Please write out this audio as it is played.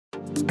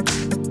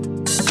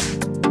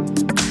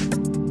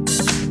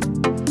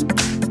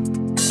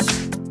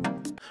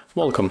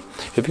Welcome.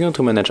 If you want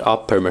to manage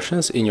app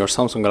permissions in your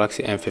Samsung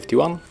Galaxy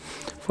M51,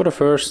 for the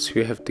first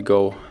you have to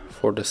go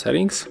for the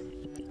settings,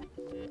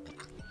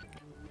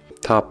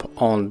 tap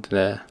on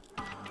the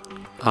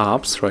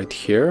apps right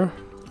here,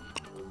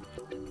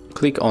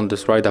 click on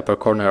this right upper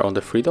corner on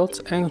the three dots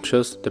and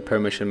choose the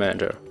permission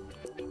manager.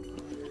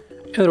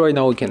 And right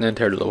now we can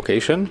enter the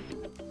location.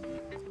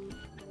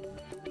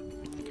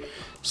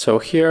 So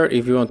here,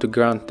 if you want to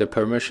grant the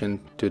permission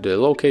to the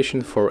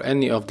location for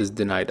any of these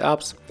denied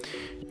apps,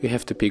 you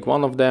have to pick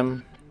one of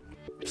them.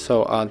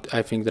 So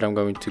I think that I'm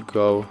going to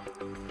go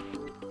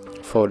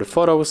for the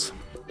photos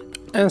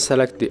and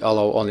select the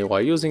allow only while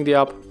using the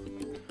app,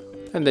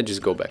 and then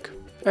just go back.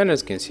 And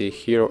as you can see,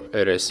 here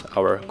it is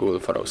our Google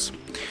Photos.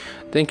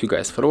 Thank you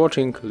guys for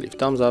watching, leave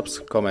thumbs ups,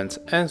 comments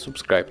and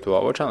subscribe to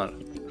our channel.